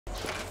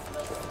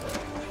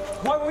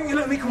Why won't you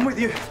let me come with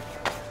you?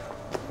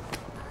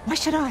 Why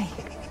should I?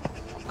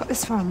 I've got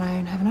this far on my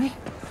own, haven't I?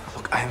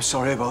 Look, I am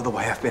sorry about the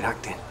way I've been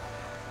acting.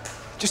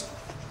 Just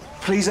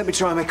please let me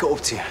try and make it up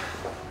to you.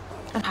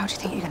 And how do you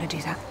think you're going to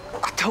do that?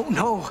 I don't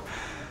know.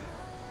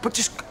 But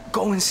just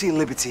go and see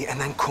Liberty and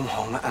then come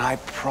home, and I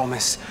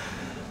promise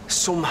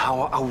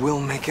somehow I will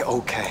make it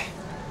okay.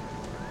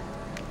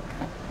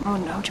 I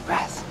wouldn't hold your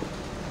breath.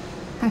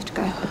 I have to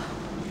go.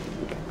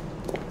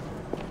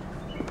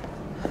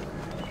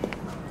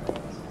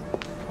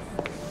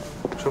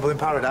 Trouble in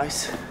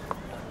paradise?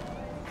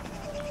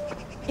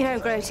 You know,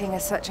 gloating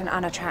is such an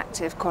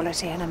unattractive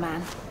quality in a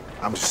man.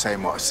 I'm just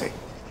saying what I see.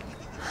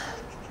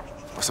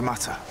 What's the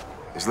matter?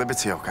 Is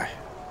Liberty okay?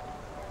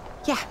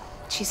 Yeah,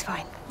 she's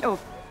fine. Or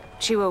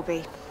she will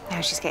be.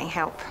 Now she's getting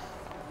help.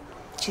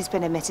 She's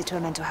been admitted to a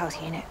mental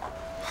health unit.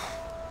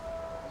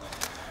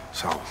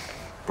 So,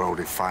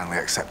 Brody finally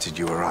accepted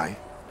you were right?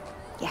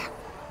 Yeah.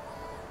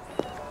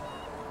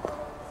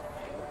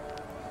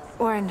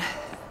 Warren,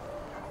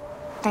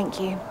 thank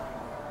you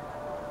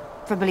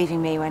for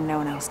believing me when no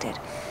one else did.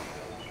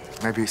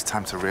 Maybe it's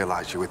time to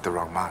realize you're with the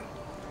wrong man.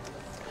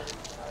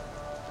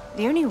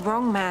 The only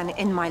wrong man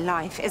in my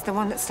life is the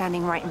one that's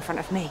standing right in front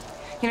of me.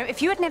 You know,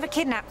 if you had never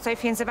kidnapped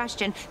Sophie and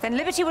Sebastian, then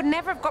Liberty would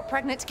never have got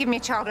pregnant to give me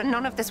a child, and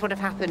none of this would have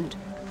happened.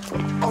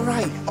 All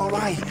right, all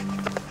right.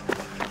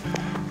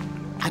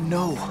 I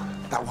know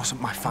that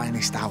wasn't my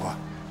finest hour,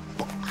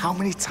 but how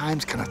many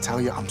times can I tell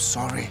you I'm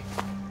sorry?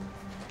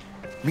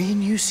 Me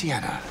and you,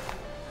 Sienna,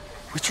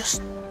 we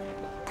just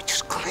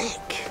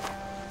click.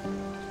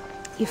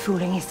 You're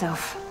fooling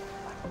yourself.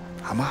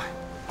 Am I?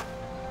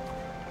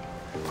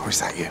 Or is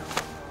that you?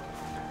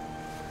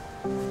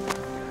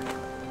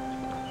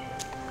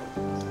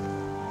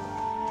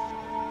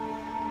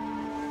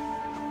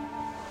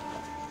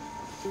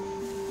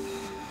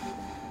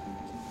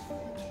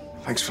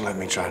 Thanks for letting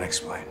me try and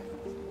explain.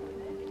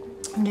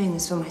 I'm doing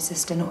this for my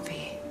sister, not for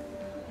you.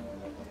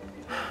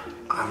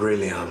 I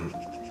really am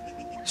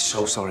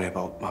so sorry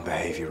about my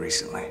behaviour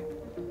recently.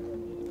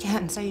 Yeah,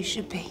 and so you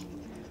should be.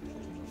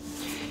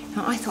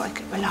 Now, I thought I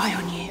could rely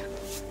on you.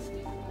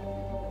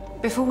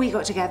 Before we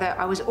got together,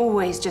 I was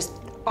always just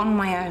on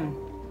my own.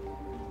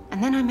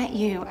 And then I met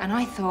you, and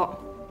I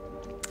thought,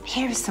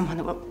 here is someone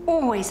that will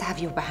always have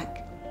your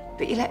back.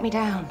 But you let me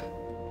down,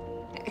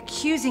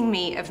 accusing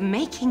me of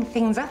making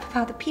things up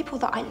about the people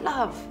that I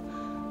love.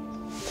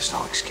 There's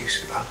no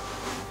excuse for that.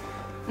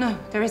 No,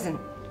 there isn't.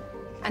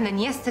 And then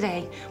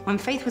yesterday, when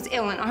Faith was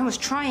ill and I was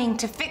trying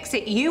to fix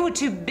it, you were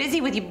too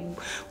busy with your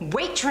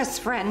waitress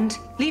friend,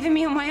 leaving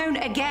me on my own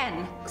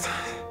again.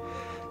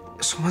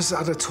 Someone's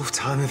had a tough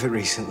time of it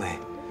recently.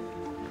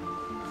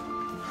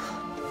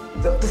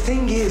 The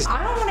thing is...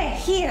 I don't want to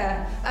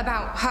hear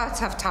about her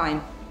tough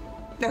time,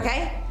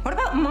 okay? What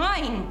about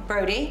mine,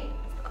 Brody?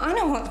 I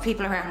know what the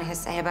people around here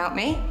say about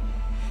me.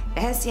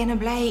 There's Sienna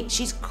Blake,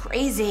 she's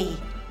crazy.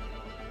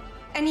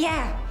 And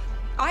yeah,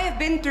 I have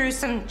been through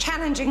some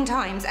challenging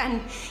times,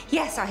 and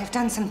yes, I have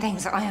done some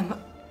things that I am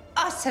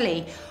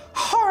utterly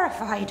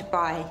horrified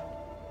by.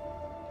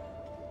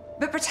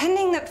 But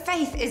pretending that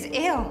Faith is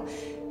ill,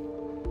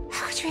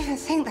 how could you even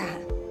think that?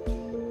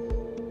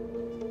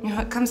 You know,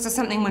 it comes to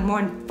something when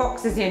Warren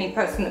Fox is the only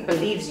person that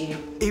believes you.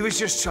 He was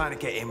just trying to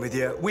get in with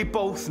you. We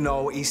both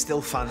know he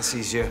still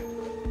fancies you.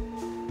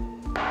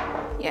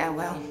 Yeah,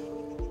 well,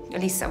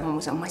 at least someone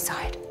was on my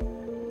side.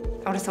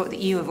 I would have thought that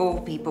you, of all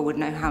people, would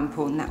know how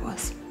important that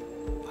was.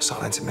 What's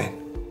that meant to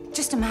mean?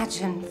 Just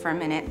imagine for a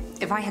minute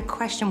if I had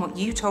questioned what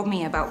you told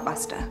me about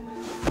Buster.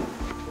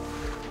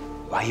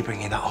 Why are you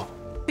bringing that up?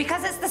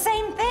 Because it's the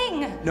same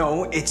thing!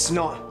 No, it's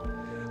not.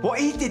 What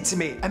he did to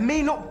me and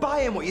me not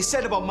buying what you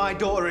said about my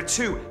daughter are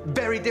two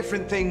very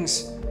different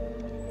things.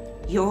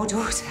 Your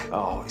daughter?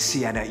 Oh,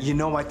 Sienna, you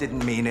know I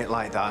didn't mean it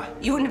like that.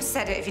 You wouldn't have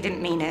said it if you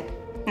didn't mean it.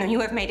 No,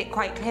 you have made it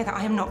quite clear that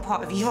I am not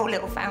part of your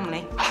little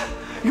family.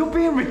 You're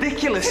being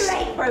ridiculous. Too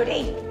late,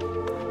 Brody.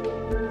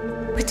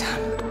 We're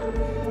done.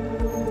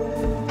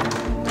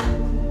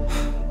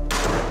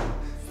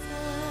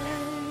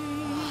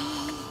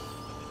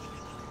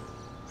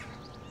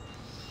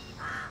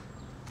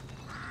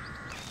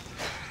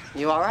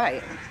 You all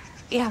right?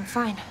 Yeah, I'm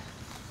fine.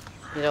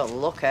 You don't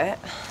look it.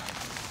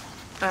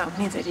 Well,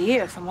 neither do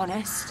you, if I'm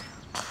honest.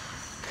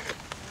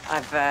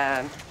 I've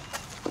had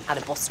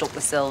a bust up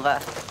with Silver.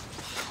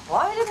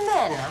 Why do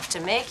men have to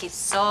make it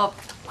so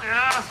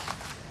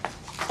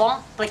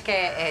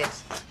complicated?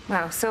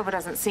 Well, Silver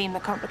doesn't seem the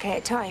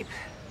complicated type.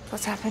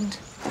 What's happened?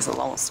 It's a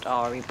long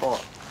story,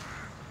 but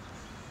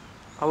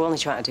I'm only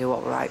trying to do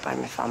what's right by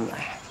my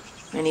family.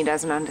 And he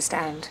doesn't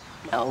understand.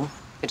 No,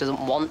 he doesn't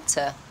want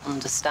to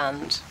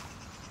understand.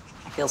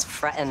 He feels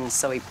threatened,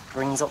 so he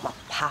brings up my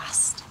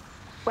past.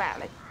 Well,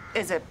 it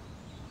is a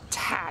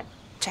tad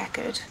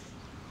checkered.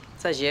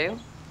 Says you.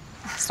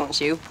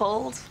 Stunts you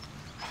pulled.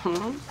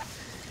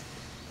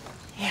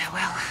 Yeah,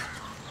 well,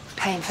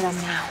 paying for them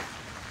now.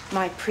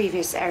 My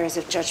previous errors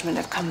of judgment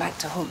have come back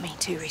to haunt me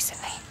too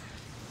recently.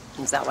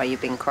 Is that why you've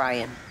been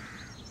crying?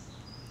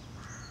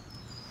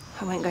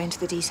 I won't go into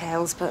the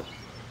details, but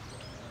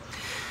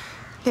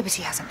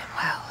Liberty hasn't been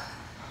well.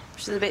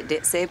 She's a bit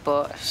ditzy,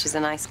 but she's a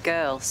nice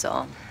girl,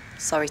 so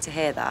sorry to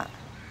hear that.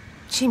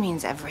 She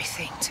means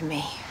everything to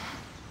me.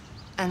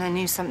 And I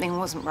knew something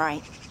wasn't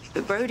right.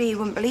 But Brody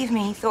wouldn't believe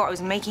me. He thought I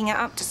was making it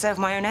up to serve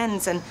my own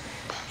ends, and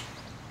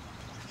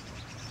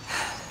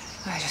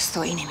I just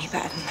thought he knew me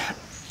better than that.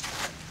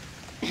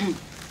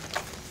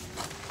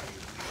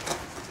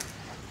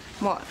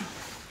 What?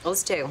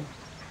 Us two.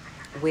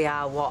 We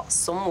are what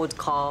some would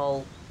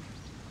call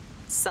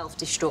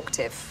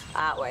self-destructive,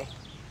 aren't we?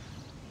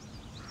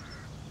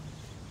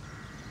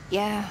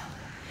 Yeah.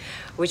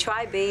 We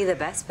try to be the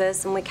best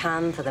person we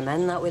can for the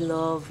men that we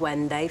love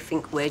when they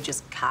think we're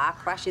just car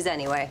crashes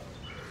anyway.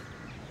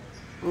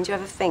 And do you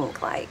ever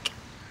think, like,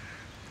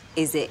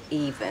 is it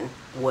even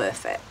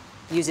worth it?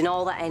 Using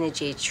all that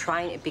energy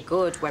trying to be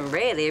good when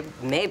really,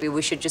 maybe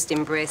we should just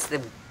embrace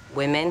the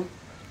women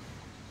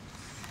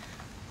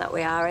that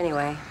we are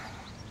anyway.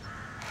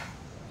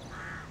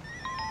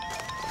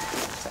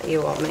 Is that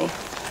you want me?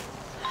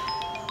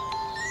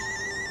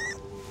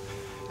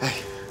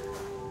 Hey,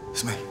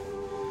 it's me.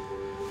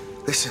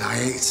 Listen, I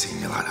hated seeing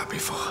you like that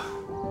before.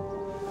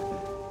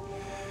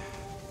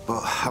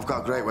 But I've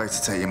got a great way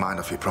to take your mind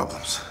off your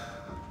problems.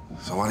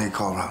 So why don't you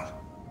call round?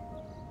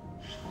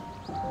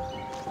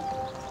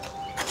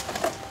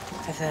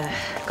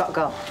 I've got to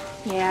go.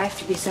 Yeah, I have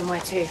to be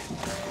somewhere too.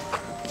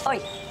 Oi.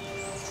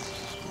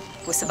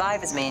 We're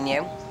survivors, me and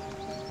you.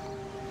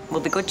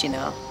 We'll be good, you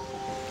know.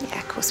 Yeah,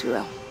 of course we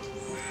will.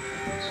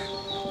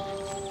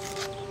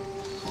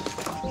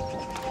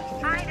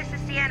 Hi, this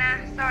is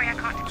Sienna. Sorry, I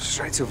can't...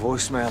 Straight to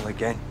voicemail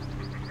again.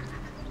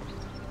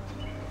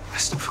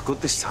 Messed up for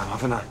good this time,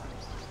 haven't I?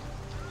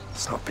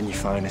 It's not been your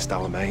finest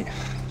hour, mate.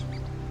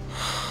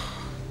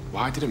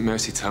 Why didn't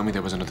Mercy tell me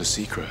there was another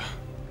secret?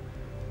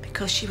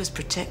 Because she was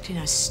protecting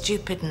her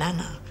stupid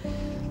Nana.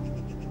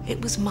 It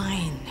was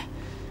mine,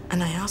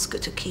 and I asked her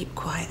to keep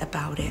quiet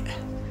about it.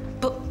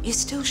 But you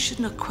still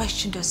shouldn't have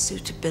questioned her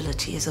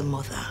suitability as a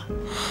mother.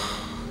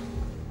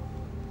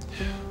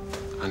 Yeah,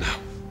 I know.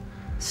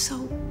 So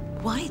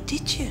why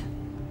did you?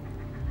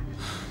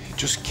 It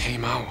just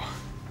came out.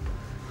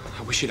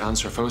 I wish you'd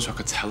answer her phone so I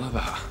could tell her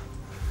that.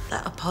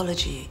 That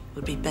apology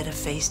would be better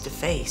face to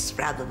face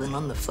rather than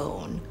on the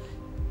phone.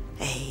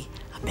 Hey,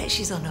 I bet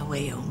she's on her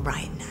way home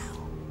right now.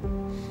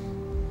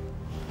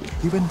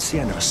 You and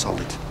Sienna are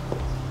solid.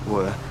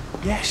 Were?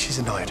 Yeah, she's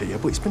annoyed at you,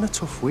 but it's been a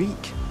tough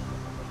week.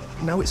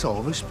 Now it's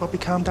over, she's probably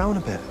calmed down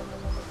a bit.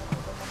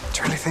 Do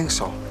you really think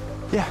so?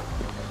 Yeah.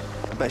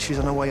 I bet she's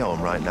on her way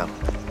home right now.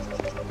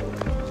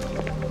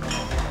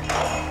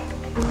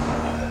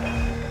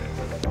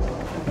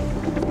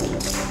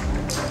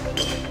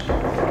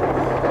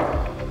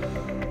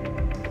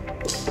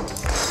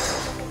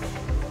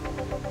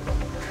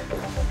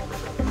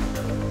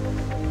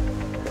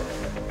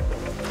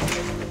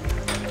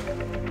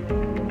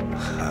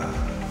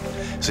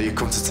 So you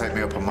come to take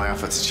me up on my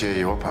offer to cheer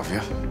you up, have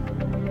you?